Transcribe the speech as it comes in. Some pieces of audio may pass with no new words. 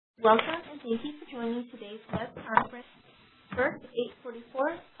Welcome and thank you for joining today's web conference, FERC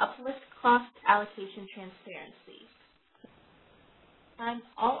 844, Uplift Cost Allocation Transparency.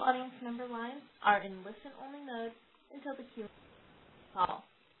 All audience member lines are in listen-only mode until the Q&A call.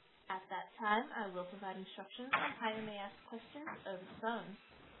 At that time, I will provide instructions on how you may ask questions over the phone.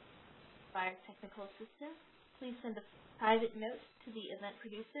 For technical assistance, please send a private note to the event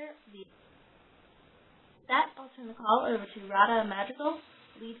producer via. With that, I'll turn the call over to Radha Madrigal,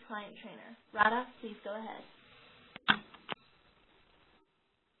 Lead Client Trainer. Radha, please go ahead.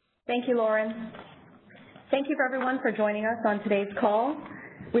 Thank you, Lauren. Thank you for everyone for joining us on today's call.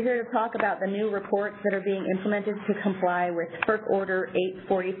 We're here to talk about the new reports that are being implemented to comply with FERC Order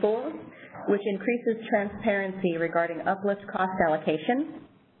 844, which increases transparency regarding uplift cost allocation.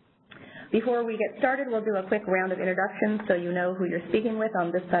 Before we get started, we'll do a quick round of introductions so you know who you're speaking with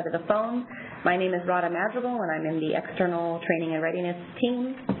on this side of the phone. My name is Radha Madrigal, and I'm in the External Training and Readiness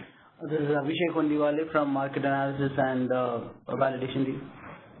team. This is Abhishek Kondiwale from Market Analysis and Validation team.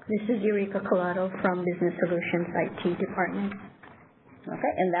 This is Eureka Collado from Business Solutions IT Department.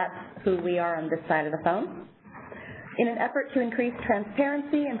 Okay, and that's who we are on this side of the phone. In an effort to increase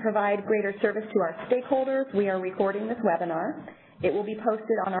transparency and provide greater service to our stakeholders, we are recording this webinar. It will be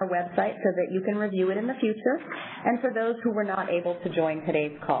posted on our website so that you can review it in the future, and for those who were not able to join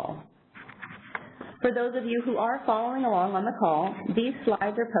today's call. For those of you who are following along on the call, these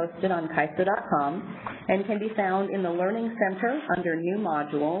slides are posted on CAISO.com and can be found in the Learning Center under New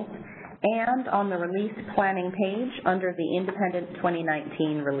Modules and on the Release Planning page under the Independent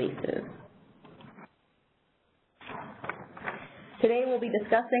 2019 Releases. Today we'll be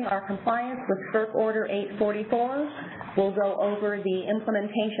discussing our compliance with FERC Order 844. We'll go over the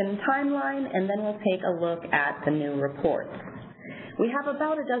implementation timeline, and then we'll take a look at the new reports. We have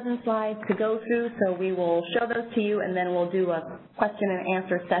about a dozen slides to go through, so we will show those to you, and then we'll do a question and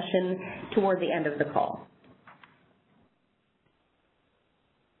answer session toward the end of the call.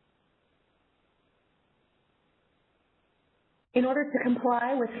 In order to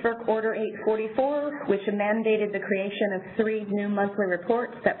comply with FERC Order 844, which mandated the creation of 3 new monthly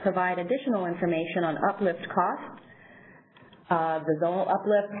reports that provide additional information on uplift costs, the zonal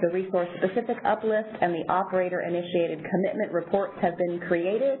uplift, the resource-specific uplift, and the operator-initiated commitment reports have been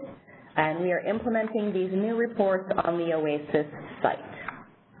created, and we are implementing these new reports on the OASIS site.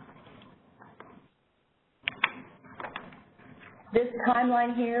 This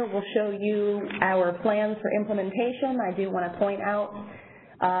timeline here will show you our plans for implementation. I do want to point out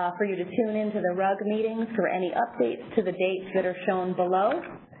for you to tune into the RUG meetings for any updates to the dates that are shown below.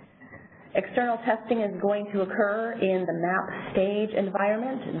 External testing is going to occur in the map stage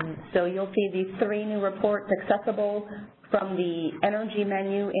environment, so you'll see these 3 new reports accessible from the energy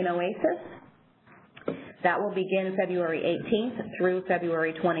menu in OASIS. That will begin February 18th through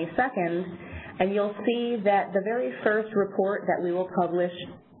February 22nd, and you'll see that the very first report that we will publish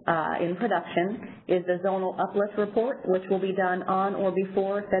in production is the zonal uplift report, which will be done on or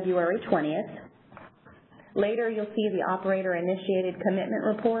before February 20th. Later, you'll see the operator-initiated commitment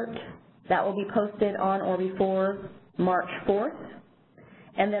report. That will be posted on or before March 4th.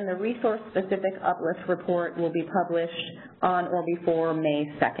 And then the resource-specific uplift report will be published on or before May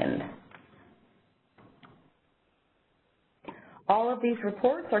 2nd. All of these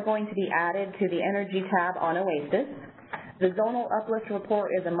reports are going to be added to the Energy tab on OASIS. The zonal uplift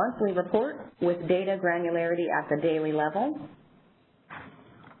report is a monthly report with data granularity at the daily level.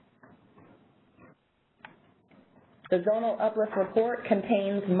 The zonal uplift report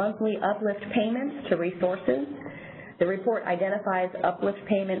contains monthly uplift payments to resources. The report identifies uplift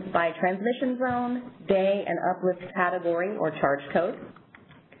payments by transmission zone, day, and uplift category or charge code.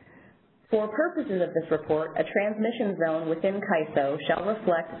 For purposes of this report, a transmission zone within CAISO shall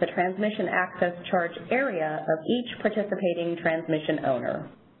reflect the transmission access charge area of each participating transmission owner.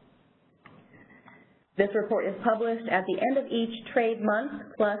 This report is published at the end of each trade month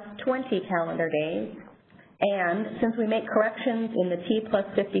plus 20 calendar days. And since we make corrections in the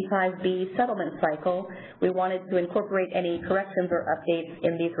T+55B settlement cycle, we wanted to incorporate any corrections or updates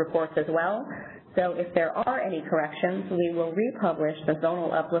in these reports as well. So if there are any corrections, we will republish the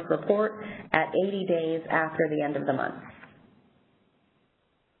zonal uplift report at 80 days after the end of the month.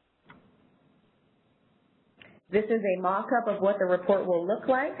 This is a mock-up of what the report will look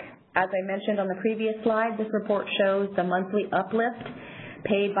like. As I mentioned on the previous slide, this report shows the monthly uplift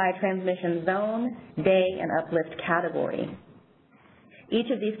paid by transmission zone, day, and uplift category. Each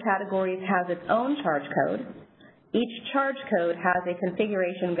of these categories has its own charge code. Each charge code has a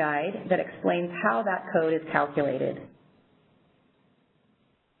configuration guide that explains how that code is calculated.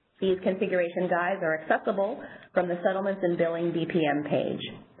 These configuration guides are accessible from the Settlements and Billing BPM page.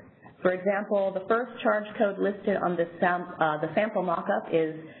 For example, the first charge code listed on the sample mock-up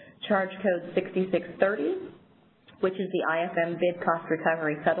is charge code 6630, which is the IFM bid cost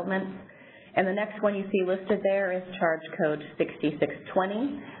recovery settlement. And the next one you see listed there is charge code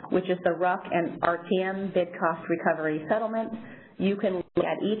 6620, which is the RUC and RTM bid cost recovery settlement. You can look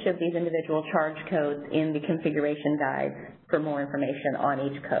at each of these individual charge codes in the configuration guide for more information on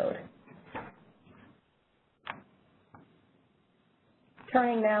each code.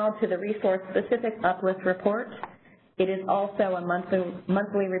 Turning now to the resource-specific uplift report. It is also a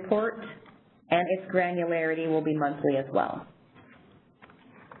monthly report, and its granularity will be monthly as well.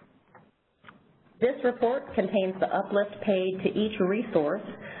 This report contains the uplift paid to each resource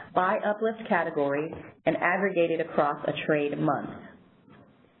by uplift category and aggregated across a trade month.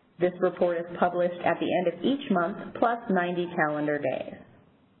 This report is published at the end of each month plus 90 calendar days.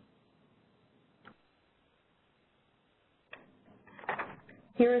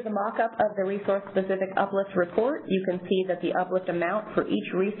 Here is a mock-up of the resource-specific uplift report. You can see that the uplift amount for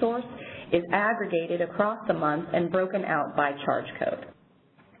each resource is aggregated across the month and broken out by charge code.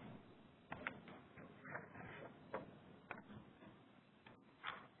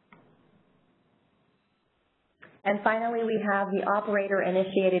 And finally, we have the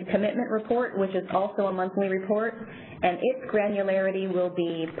operator-initiated commitment report, which is also a monthly report, and its granularity will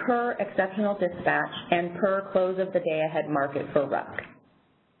be per exceptional dispatch and per close of the day ahead market for RUC.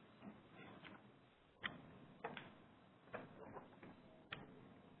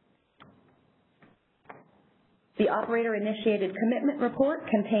 The operator-initiated commitment report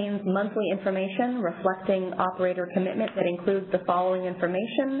contains monthly information reflecting operator commitment that includes the following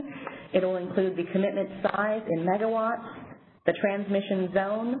information. It will include the commitment size in megawatts, the transmission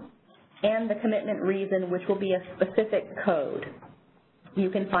zone, and the commitment reason, which will be a specific code.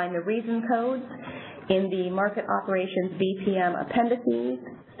 You can find the reason codes in the Market Operations BPM Appendices,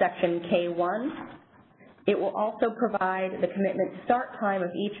 Section K1. It will also provide the commitment start time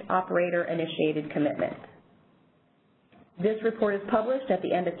of each operator-initiated commitment. This report is published at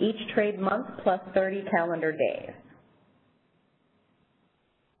the end of each trade month plus 30 calendar days.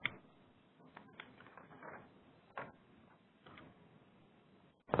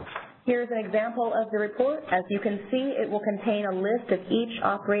 Here's an example of the report. As you can see, it will contain a list of each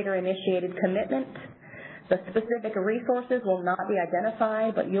operator-initiated commitment. The specific resources will not be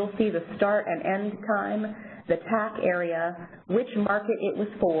identified, but you'll see the start and end time, the TAC area, which market it was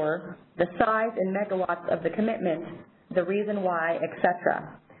for, the size in megawatts of the commitment, the reason why,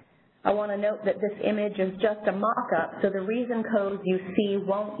 etc. I want to note that this image is just a mock-up, so the reason codes you see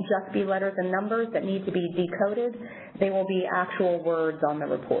won't just be letters and numbers that need to be decoded. They will be actual words on the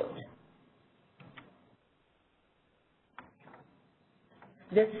report.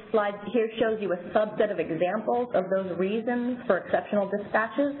 This slide here shows you a subset of examples of those reasons for exceptional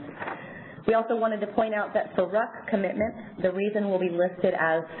dispatches. We also wanted to point out that for RUC commitments, the reason will be listed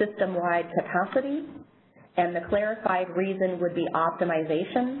as system-wide capacity, and the clarified reason would be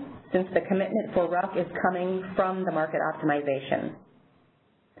optimization, since the commitment for RUC is coming from the market optimization.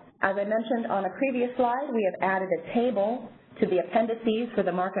 As I mentioned on a previous slide, we have added a table to the appendices for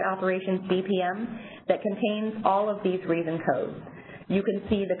the Market Operations BPM that contains all of these reason codes. You can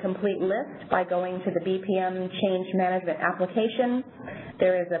see the complete list by going to the BPM Change Management application.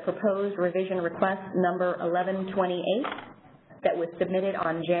 There is a proposed revision request number 1128 that was submitted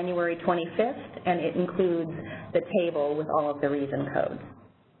on January 25th, and it includes the table with all of the reason codes.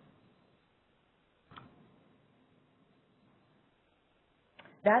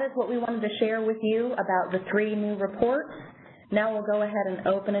 That is what we wanted to share with you about the 3 new reports. Now we'll go ahead and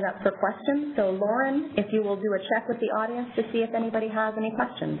open it up for questions. So Lauren, if you will do a check with the audience to see if anybody has any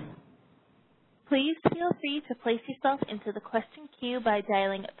questions. Please feel free to place yourself into the question queue by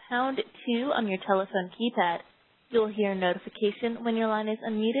dialing #2 on your telephone keypad. You will hear a notification when your line is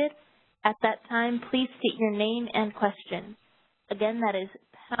unmuted. At that time, please state your name and question. Again, that is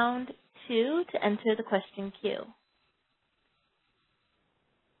 #2 to enter the question queue.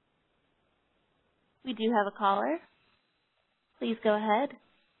 We do have a caller. Please go ahead.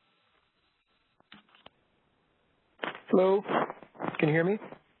 Hello. Can you hear me?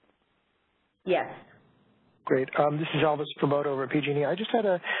 Yes. Great. This is Elvis Promoto over at PG&E. I just had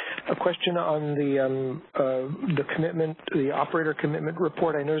a question on the commitment, the operator commitment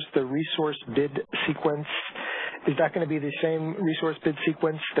report. I noticed the resource bid sequence. Is that going to be the same resource bid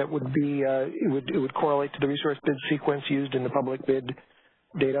sequence that would be it would correlate to the resource bid sequence used in the public bid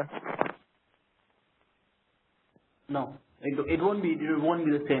data? No, it won't be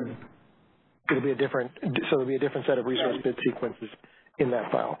the same. It'll be a different, so there'll be a different set of resource bid sequences in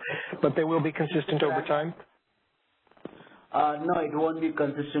that file, but they will be consistent over time. No, it won't be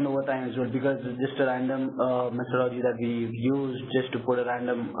consistent over time as well because it's just a random methodology that we use just to put a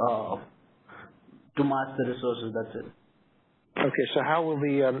random to mask the resources. That's it. Okay, so will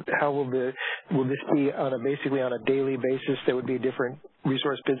this be on basically on a daily basis? There would be different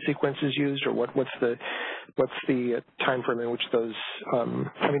resource bid sequences used, or what's the time frame in which those? I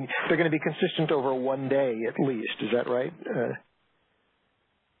mean, they're going to be consistent over one day at least. Is that right?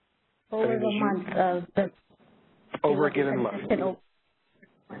 Over the month. Over a given month.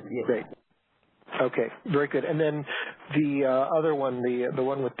 Yes. Great. Okay, very good. And then the other one, the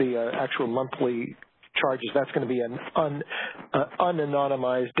one with the actual monthly charges, that's going to be an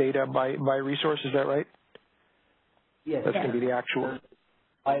unanonymized data by resource. Is that right? Yes. That's going to be the actual.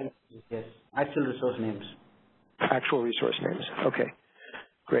 Yes. Actual resource names. Actual resource names. Okay.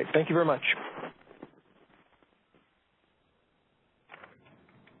 Great. Thank you very much.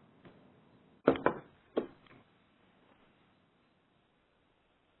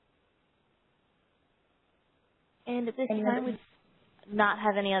 And at this time, we do not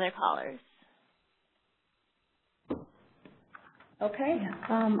have any other callers. Okay.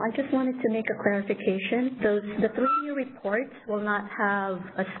 I just wanted to make a clarification. The 3-year reports will not have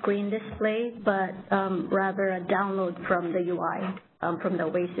a screen display, but rather a download from the UI, from the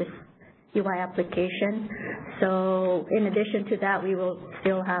Oasis UI application. So in addition to that, we will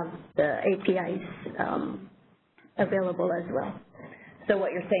still have the APIs available as well. So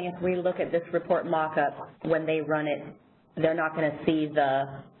what you're saying, if we look at this report mock-up, when they run it, they're not going to see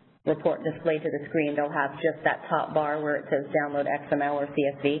the report displayed to the screen. They'll have just that top bar where it says download XML or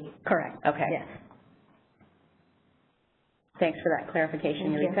CSV? Correct. Okay. Yes. Thanks for that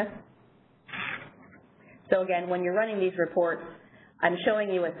clarification, Eureka. So again, when you're running these reports, I'm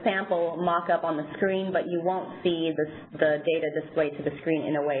showing you a sample mock-up on the screen, but you won't see the data displayed to the screen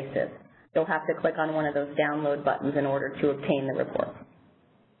in Oasis. You'll have to click on one of those download buttons in order to obtain the report.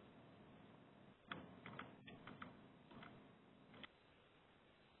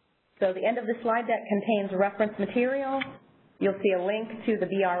 So the end of the slide deck contains reference material. You'll see a link to the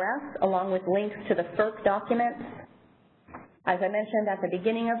BRF along with links to the FERC documents. As I mentioned at the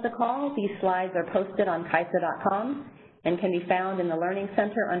beginning of the call, these slides are posted on kaisa.com and can be found in the Learning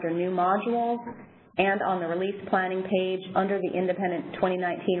Center under New Modules and on the Release Planning page under the Independent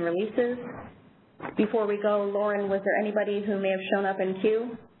 2019 Releases. Before we go, Lauren, was there anybody who may have shown up in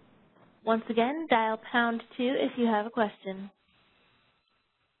queue? Once again, dial #2 if you have a question.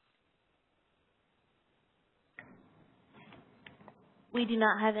 We do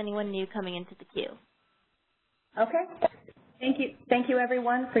not have anyone new coming into the queue. Okay. Thank you,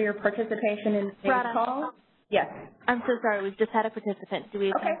 everyone, for your participation in today's call. Yes. I'm so sorry. We've just had a participant. Do we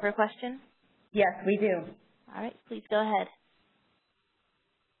have time for a question? Yes, we do. All right. Please go ahead.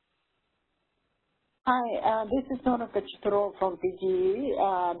 Hi, this is Nona Kachitro from PGE.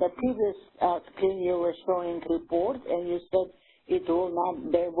 The previous screen you were showing report, and you said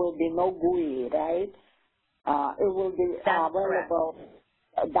there will be no GUI, right? It will be available,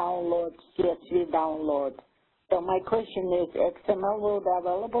 download, CSV download. So my question is, XML will be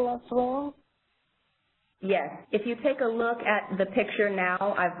available as well? Yes. If you take a look at the picture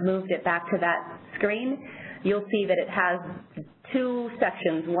now, I've moved it back to that screen, you'll see that it has two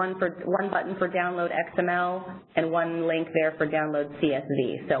sections, one button for download XML and one link there for download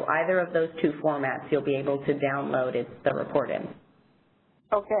CSV. So either of those two formats you'll be able to download the report in.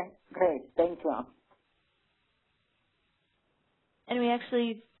 Okay, great. Thank you. And we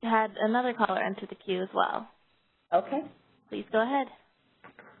actually had another caller enter the queue as well. Okay. Please go ahead.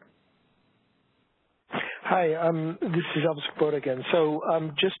 Hi, this is Elvis Kubota again. So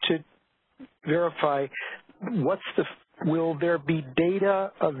just to verify, will there be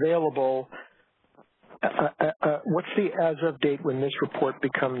data available, what's the as-of date when this report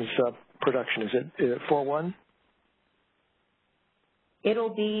becomes production? Is it 4/1?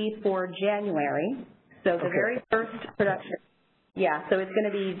 It'll be for January. So the very first production. Yeah, so it's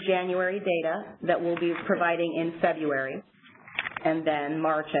going to be January data that we'll be providing in February, and then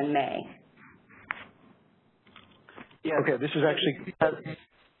March and May. Yeah. Okay, this is actually...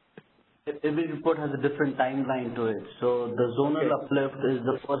 Every report has a different timeline to it. So the zonal uplift is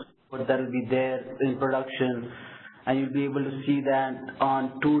the first report that will be there in production, and you'll be able to see that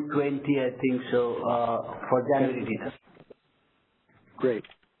on 2/20, I think so, for January data. Great.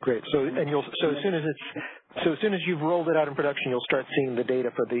 So as soon as you've rolled it out in production, you'll start seeing the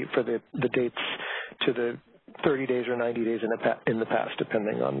data for the dates to the 30 days or 90 days in the past,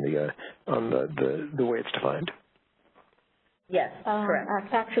 depending on the way it's defined. Yes,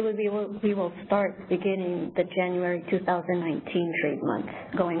 correct. Actually, we will start beginning the January 2019 trade month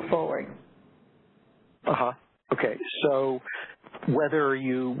going forward. Okay, so whether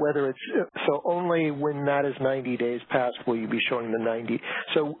it's so only when that is 90 days past will you be showing the 90.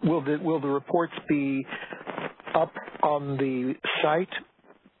 So will the reports be up on the site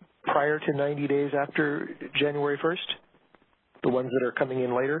prior to 90 days after January 1st? The ones that are coming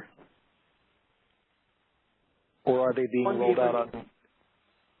in later? Or are they being rolled out on?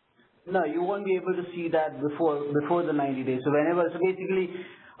 No, you won't be able to see that before the 90 days. So so basically,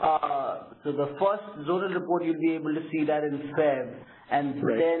 so the first zonal report you'll be able to see that in Feb, and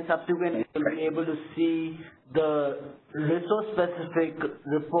then subsequently you'll be able to see the resource specific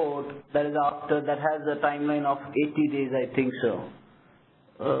report that is after, that has a timeline of 80 days, I think so.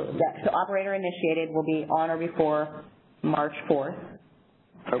 So operator initiated will be on or before March 4th,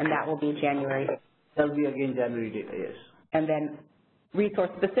 and that will be January. That will be again January data, yes. And then resource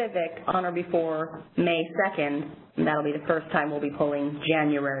specific on or before May 2nd, and that'll be the first time we'll be pulling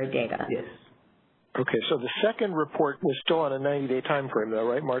January data. Yes. Okay, so the second report was still on a 90-day time frame though,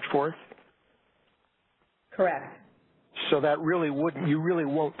 right, March 4th? Correct. So that you really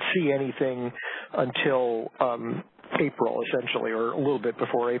won't see anything until April, essentially, or a little bit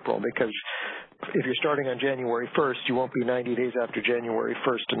before April, because if you're starting on January 1st, you won't be 90 days after January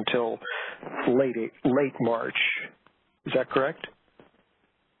 1st until late March. Is that correct?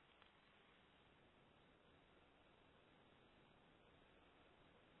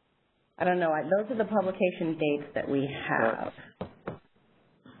 I don't know. Those are the publication dates that we have.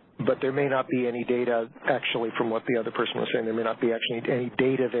 But there may not be any data, actually, from what the other person was saying. There may not be actually any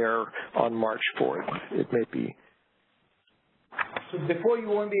data there on March 4th. It may be. So before you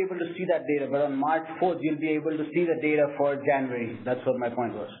won't be able to see that data, but on March 4th you'll be able to see the data for January. That's what my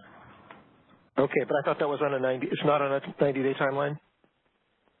point was. Okay, but I thought that was on it's not on a 90-day timeline?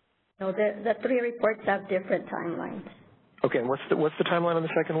 No, the three reports have different timelines. Okay, and what's the timeline on the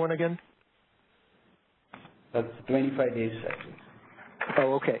second one again? That's 25 days, actually.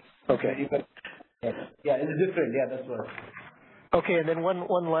 Oh, okay. Okay. Yeah, it's different. Yeah, that's what. Okay, and then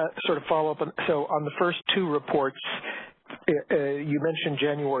one last sort of follow-up. So on the first two reports, you mentioned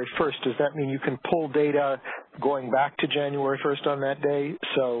January 1st. Does that mean you can pull data going back to January 1st on that day?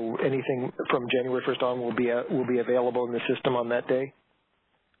 So anything from January 1st on will be available in the system on that day?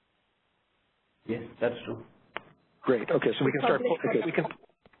 Yes, that's true. Great. Okay, so we can start.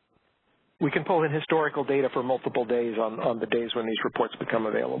 We can pull in historical data for multiple days on the days when these reports become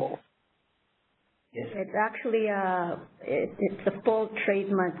available. Yes. It's actually it's a full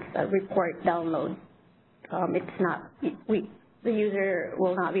trade month report download. It's not the user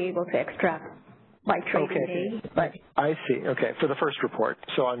will not be able to extract by trading day, but I see. Okay, for the first report.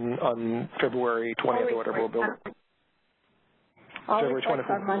 So on February 20th or whatever, we'll build it. February 20th.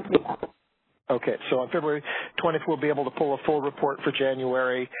 Are monthly. Okay, so on February 20th, we'll be able to pull a full report for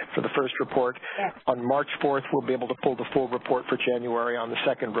January for the first report. Yes. On March 4th, we'll be able to pull the full report for January on the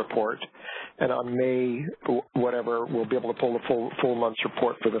second report. And on May, whatever, we'll be able to pull the full month's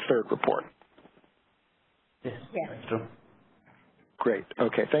report for the third report. Yes, yes. That's true. Great.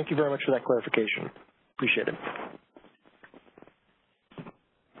 Okay, thank you very much for that clarification. Appreciate it.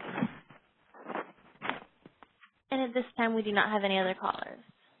 And at this time, we do not have any other callers.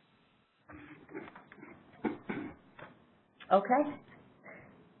 Okay.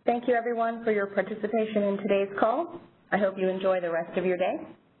 Thank you, everyone, for your participation in today's call. I hope you enjoy the rest of your day,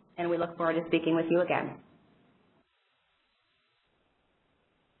 and we look forward to speaking with you again.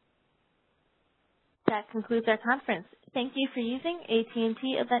 That concludes our conference. Thank you for using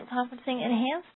AT&T Event Conferencing Enhanced.